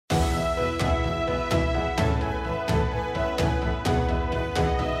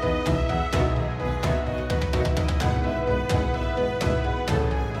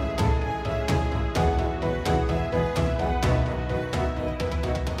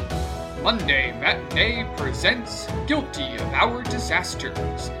Monday Matinee presents Guilty of Our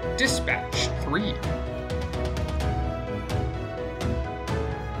Disasters, Dispatch 3.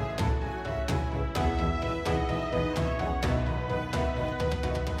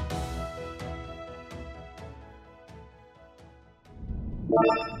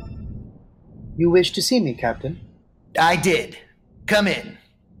 You wish to see me, Captain? I did. Come in.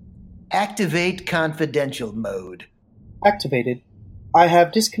 Activate confidential mode. Activated. I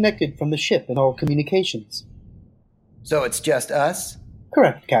have disconnected from the ship and all communications. So it's just us?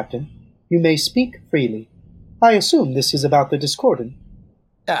 Correct, Captain. You may speak freely. I assume this is about the Discordant.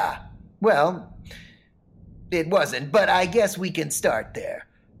 Well, it wasn't, but I guess we can start there.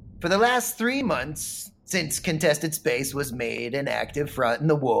 For the last 3 months, since contested space was made an active front in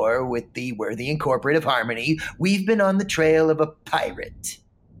the war with the Worthy Incorporate of Harmony, we've been on the trail of a pirate.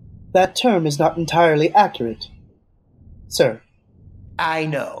 That term is not entirely accurate, sir. I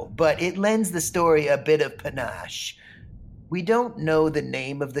know, but it lends the story a bit of panache. We don't know the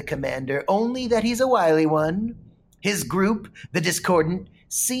name of the commander, only that he's a wily one. His group, the Discordant,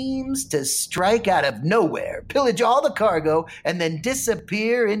 seems to strike out of nowhere, pillage all the cargo, and then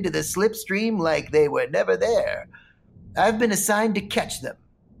disappear into the slipstream like they were never there. I've been assigned to catch them,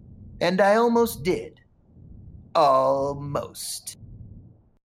 and I almost did. Almost.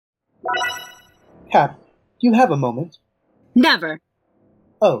 Cap, do you have a moment? Never.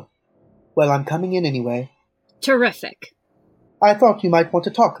 Oh, well, I'm coming in anyway. Terrific. I thought you might want to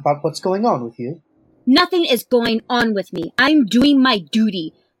talk about what's going on with you. Nothing is going on with me. I'm doing my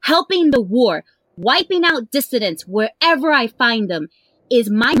duty, helping the war, wiping out dissidents wherever I find them. Is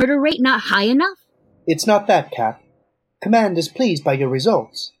my murder rate not high enough? It's not that, Cap. Command is pleased by your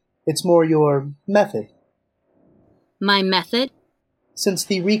results. It's more your method. My method? Since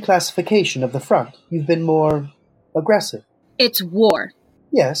the reclassification of the front, you've been more aggressive. It's war.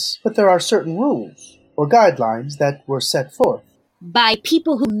 Yes, but there are certain rules, or guidelines that were set forth. By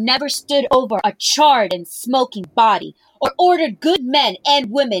people who never stood over a charred and smoking body, or ordered good men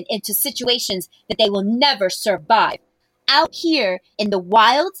and women into situations that they will never survive. Out here in the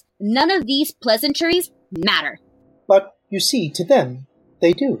wilds, none of these pleasantries matter. But, you see, to them,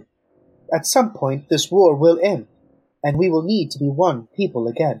 they do. At some point, this war will end, and we will need to be one people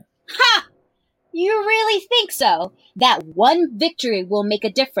again. Ha! You really think so? That one victory will make a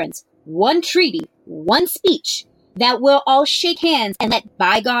difference? One treaty, one speech, that we'll all shake hands and let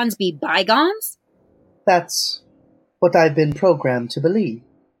bygones be bygones? That's what I've been programmed to believe,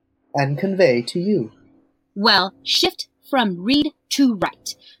 and convey to you. Well, shift from read to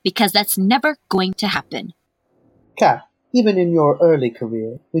write, because that's never going to happen. Cap, even in your early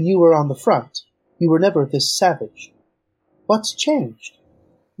career, when you were on the front, you were never this savage. What's changed?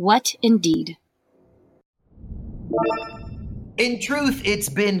 What indeed? In truth, it's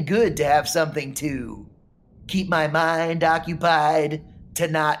been good to have something to keep my mind occupied, to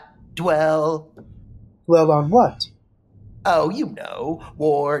not dwell. Dwell on what? Oh, you know,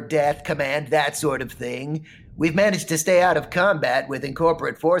 war, death, command, that sort of thing. We've managed to stay out of combat with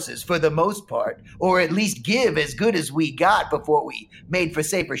incorporate forces for the most part, or at least give as good as we got before we made for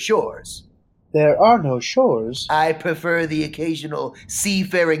safer shores. There are no shores. I prefer the occasional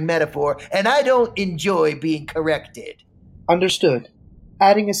seafaring metaphor, and I don't enjoy being corrected. Understood.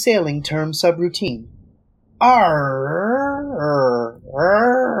 Adding a sailing term subroutine. Arr,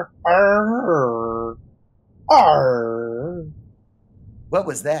 arr, arr, arr. What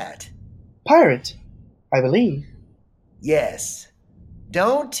was that? Pirate, I believe. Yes.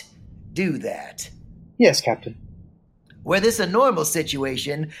 Don't do that. Yes, Captain. Were this a normal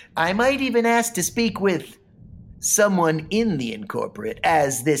situation, I might even ask to speak with someone in the Incorporate,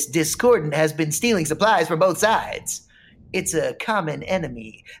 as this Discordant has been stealing supplies from both sides. It's a common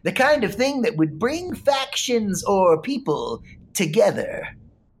enemy, the kind of thing that would bring factions or people together.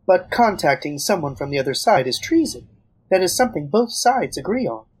 But contacting someone from the other side is treason. That is something both sides agree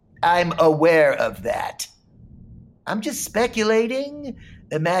on. I'm aware of that. I'm just speculating,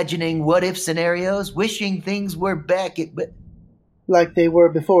 imagining what-if scenarios, wishing things were back at... Like they were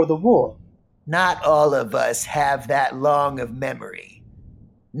before the war. Not all of us have that long of memory.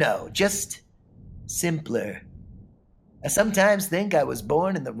 No, just simpler. I sometimes think I was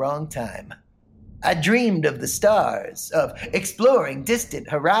born in the wrong time. I dreamed of the stars, of exploring distant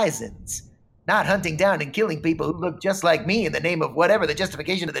horizons, not hunting down and killing people who look just like me in the name of whatever the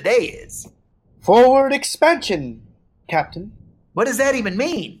justification of the day is. Forward expansion, Captain. What does that even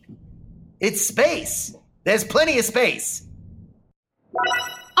mean? It's space. There's plenty of space.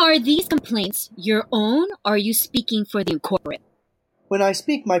 Are these complaints your own, or are you speaking for the Incorporate? When I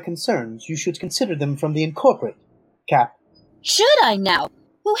speak my concerns, you should consider them from the Incorporate, Cap. Should I now?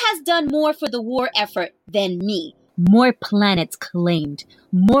 Who Who has done more for the war effort than me? More planets claimed,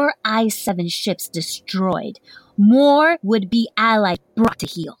 more I-7 ships destroyed, more would-be allies brought to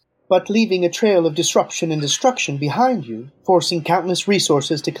heel. But leaving a trail of disruption and destruction behind you, forcing countless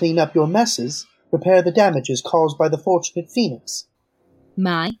resources to clean up your messes, repair the damages caused by the Fortunate Phoenix.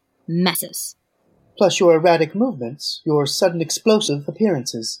 My messes. Plus your erratic movements, your sudden explosive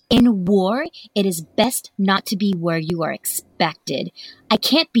appearances. In war, it is best not to be where you are expected. I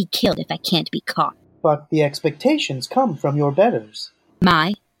can't be killed if I can't be caught. But the expectations come from your betters.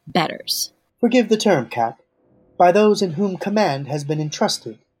 My betters. Forgive the term, Cap. By those in whom command has been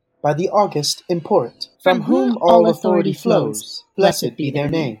entrusted, by the august import, from whom all authority flows, blessed be their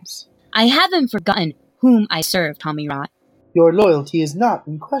names. I haven't forgotten whom I serve, Tommy Rot. Your loyalty is not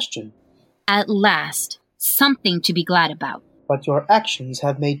in question. At last, something to be glad about. But your actions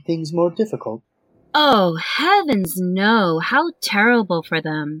have made things more difficult. Oh, heavens no, how terrible for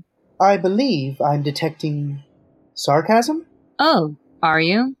them. I believe I'm detecting sarcasm? Oh, are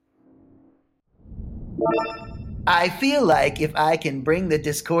you? I feel like if I can bring the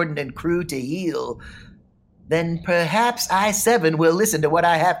Discordant crew to heel, then perhaps I-7 will listen to what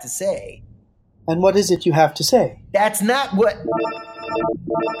I have to say. And what is it you have to say? That's not what...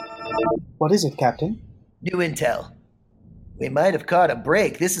 What is it, Captain? New intel. We might have caught a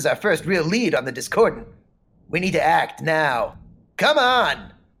break. This is our first real lead on the Discordant. We need to act now. Come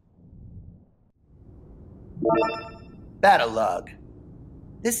on! Battle log.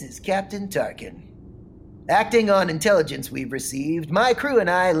 This is Captain Tarkin. Acting on intelligence we've received, my crew and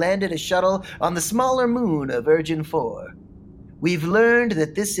I landed a shuttle on the smaller moon of Urgin 4. We've learned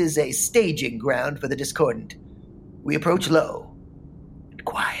that this is a staging ground for the Discordant. We approach low and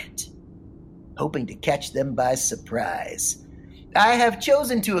quiet, hoping to catch them by surprise. I have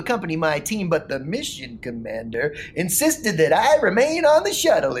chosen to accompany my team, but the mission commander insisted that I remain on the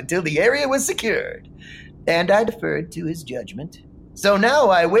shuttle until the area was secured, and I deferred to his judgment. So now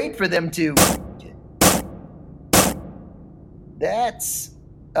I wait for them to... That's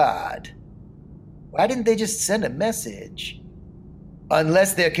odd. Why didn't they just send a message?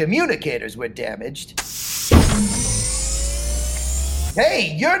 Unless their communicators were damaged.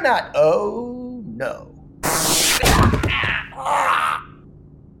 Hey, you're not... Oh, no.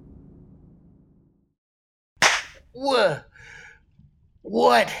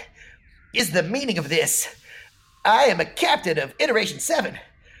 What is the meaning of this? I am a captain of Iteration 7.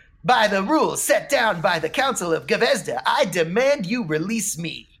 By the rules set down by the Council of Gavezda, I demand you release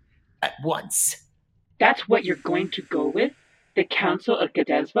me at once. That's what you're going to go with? The Council of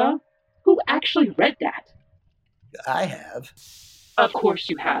Gadezva? Who actually read that? I have. Of course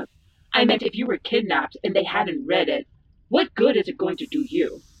you have. I meant if you were kidnapped and they hadn't read it, what good is it going to do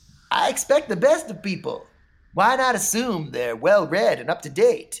you? I expect the best of people. Why not assume they're well-read and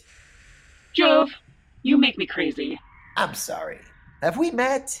up-to-date? Jove, you make me crazy. I'm sorry. Have we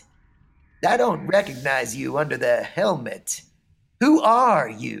met? I don't recognize you under the helmet. Who are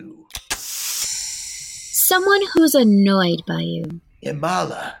you? Someone who's annoyed by you.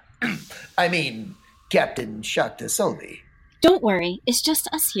 Imala. I mean, Captain Shakta Soli. Don't worry, it's just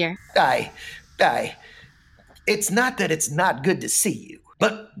us here. It's not that it's not good to see you,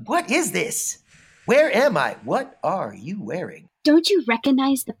 but what is this? Where am I? What are you wearing? Don't you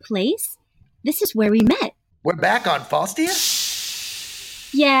recognize the place? This is where we met. We're back on Falstia?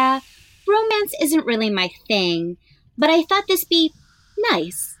 Yeah, romance isn't really my thing, but I thought this'd be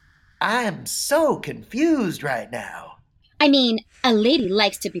nice. I am so confused right now. I mean, a lady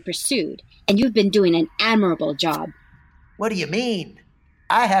likes to be pursued, and you've been doing an admirable job. What do you mean?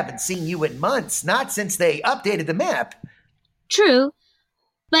 I haven't seen you in months, not since they updated the map. True,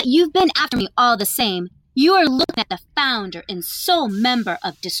 but you've been after me all the same. You are looking at the founder and sole member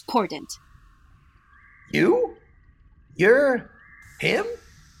of Discordant. You? You're him?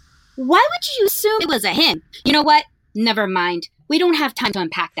 Why would you assume it was a him? You know what? Never mind. We don't have time to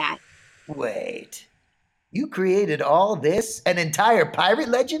unpack that. Wait. You created all this? An entire pirate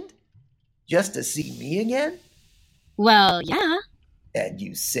legend? Just to see me again? Well, yeah. And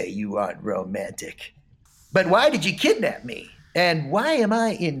you say you aren't romantic. But why did you kidnap me? And why am I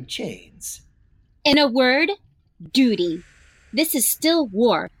in chains? In a word, duty. This is still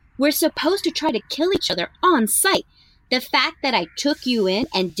war. We're supposed to try to kill each other on sight. The fact that I took you in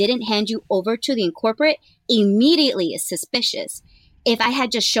and didn't hand you over to the Incorporate immediately is suspicious. If I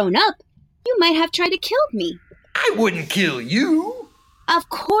had just shown up, you might have tried to kill me. I wouldn't kill you. Of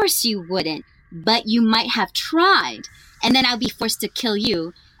course you wouldn't, but you might have tried. And then I'll be forced to kill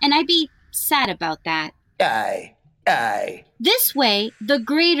you, and I'd be sad about that. Aye. This way, the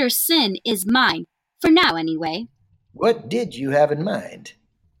greater sin is mine. For now, anyway. What did you have in mind?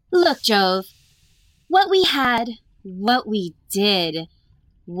 Look, Jove, what we had, what we did,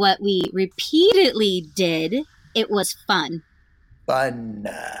 what we repeatedly did, it was fun. Fun.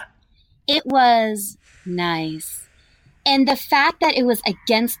 It was nice. And the fact that it was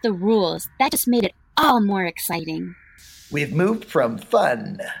against the rules, that just made it all more exciting. We've moved from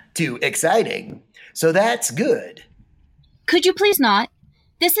fun to exciting, so that's good. Could you please not?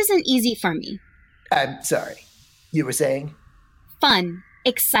 This isn't easy for me. I'm sorry. You were saying? Fun,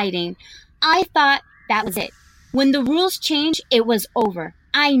 exciting. I thought that was it. When the rules changed, it was over.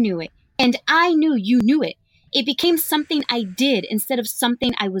 I knew it. And I knew you knew it. It became something I did instead of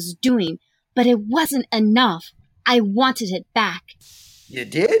something I was doing. But it wasn't enough. I wanted it back. You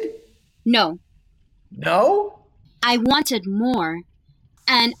did? No. No? I wanted more.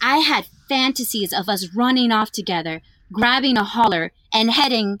 And I had fantasies of us running off together, grabbing a hauler, and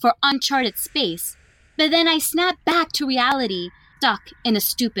heading for uncharted space. But then I snapped back to reality, stuck in a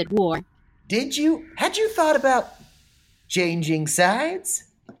stupid war. Had you thought about changing sides?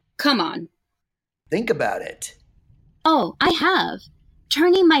 Come on. Think about it. Oh, I have.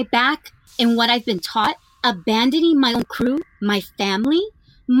 Turning my back in what I've been taught, abandoning my own crew, my family,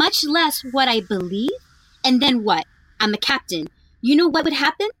 much less what I believe. And then what? I'm a captain. You know what would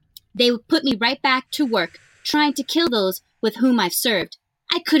happen? They would put me right back to work, trying to kill those with whom I've served.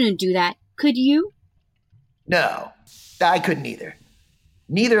 I couldn't do that. Could you? No, I couldn't either.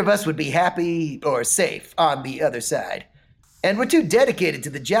 Neither of us would be happy or safe on the other side. And we're too dedicated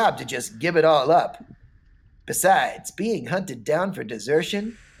to the job to just give it all up. Besides, being hunted down for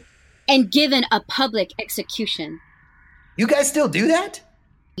desertion... And given a public execution. You guys still do that?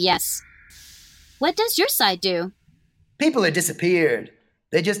 Yes. What does your side do? People are disappeared.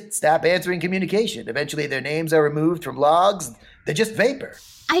 They just stop answering communication. Eventually their names are removed from logs. They're just vapor.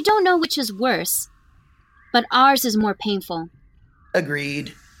 I don't know which is worse, but ours is more painful.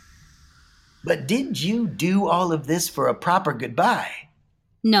 Agreed. But did you do all of this for a proper goodbye?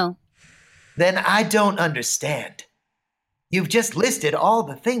 No. Then I don't understand. You've just listed all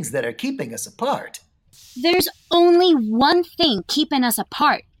the things that are keeping us apart. There's only one thing keeping us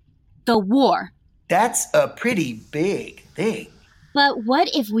apart. The war. That's a pretty big thing. But what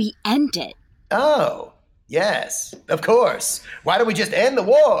if we end it? Oh, yes, of course. Why don't we just end the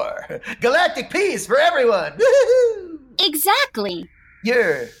war? Galactic peace for everyone! Woo-hoo-hoo! Exactly.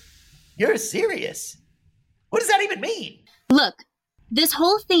 You're serious? What does that even mean? Look, this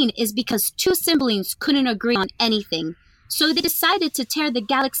whole thing is because two siblings couldn't agree on anything, so they decided to tear the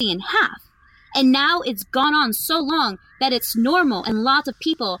galaxy in half. And now it's gone on so long that it's normal and lots of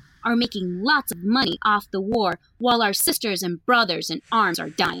people are making lots of money off the war while our sisters and brothers in arms are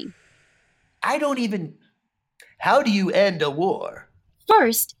dying. How do you end a war?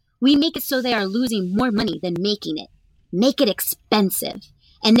 First, we make it so they are losing more money than making it. Make it expensive.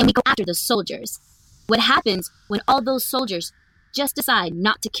 And then we go after the soldiers. What happens when all those soldiers just decide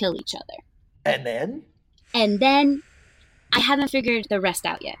not to kill each other? And then? And then, I haven't figured the rest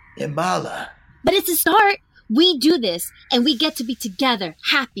out yet. Imala. But it's a start. We do this, and we get to be together,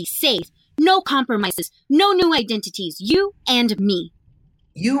 happy, safe. No compromises, no new identities, you and me.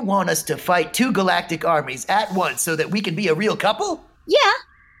 You want us to fight two galactic armies at once so that we can be a real couple? Yeah,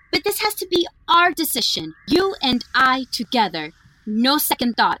 but this has to be our decision. You and I together. No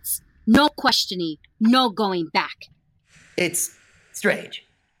second thoughts, no questioning, no going back. It's strange.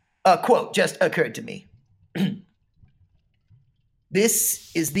 A quote just occurred to me.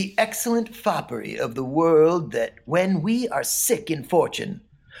 This is the excellent foppery of the world that when we are sick in fortune,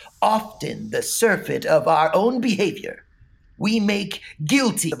 often the surfeit of our own behavior, we make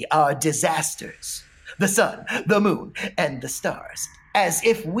guilty our disasters, the sun, the moon, and the stars, as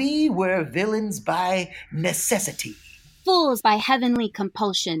if we were villains by necessity. Fools by heavenly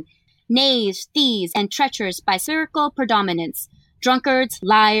compulsion, knaves, thieves, and treacherous by circle predominance, drunkards,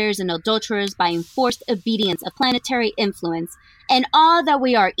 liars, and adulterers by enforced obedience of planetary influence, and all that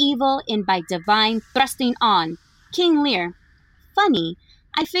we are evil in by divine thrusting on. King Lear. Funny,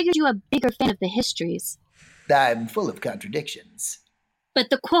 I figured you a bigger fan of the histories. I'm full of contradictions. But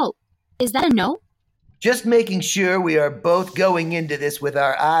the quote, is that a no? Just making sure we are both going into this with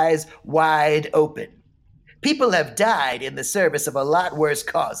our eyes wide open. People have died in the service of a lot worse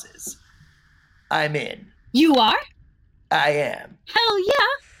causes. I'm in. You are? I am. Hell yeah!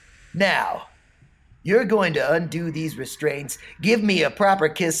 Now, you're going to undo these restraints, give me a proper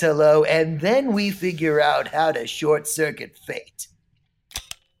kiss hello, and then we figure out how to short-circuit fate.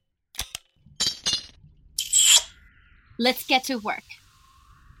 Let's get to work.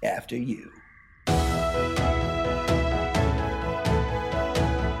 After you.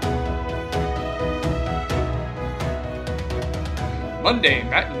 Monday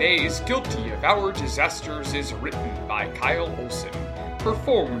Matinee's Guilty of Our Disasters is written by Kyle Olson,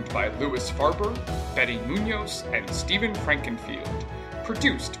 performed by Louis Farber, Betty Munoz, and Stephen Frankenfield,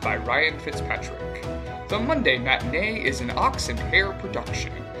 produced by Ryan Fitzpatrick. The Monday Matinee is an Ox and Hare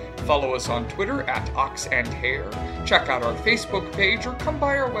production. Follow us on Twitter at Ox and Hare, check out our Facebook page, or come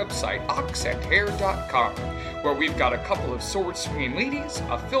by our website, oxandhare.com, where we've got a couple of sword-swinging ladies,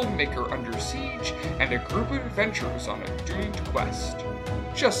 a filmmaker under siege, and a group of adventurers on a doomed quest.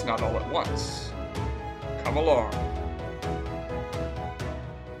 Just not all at once. Come along.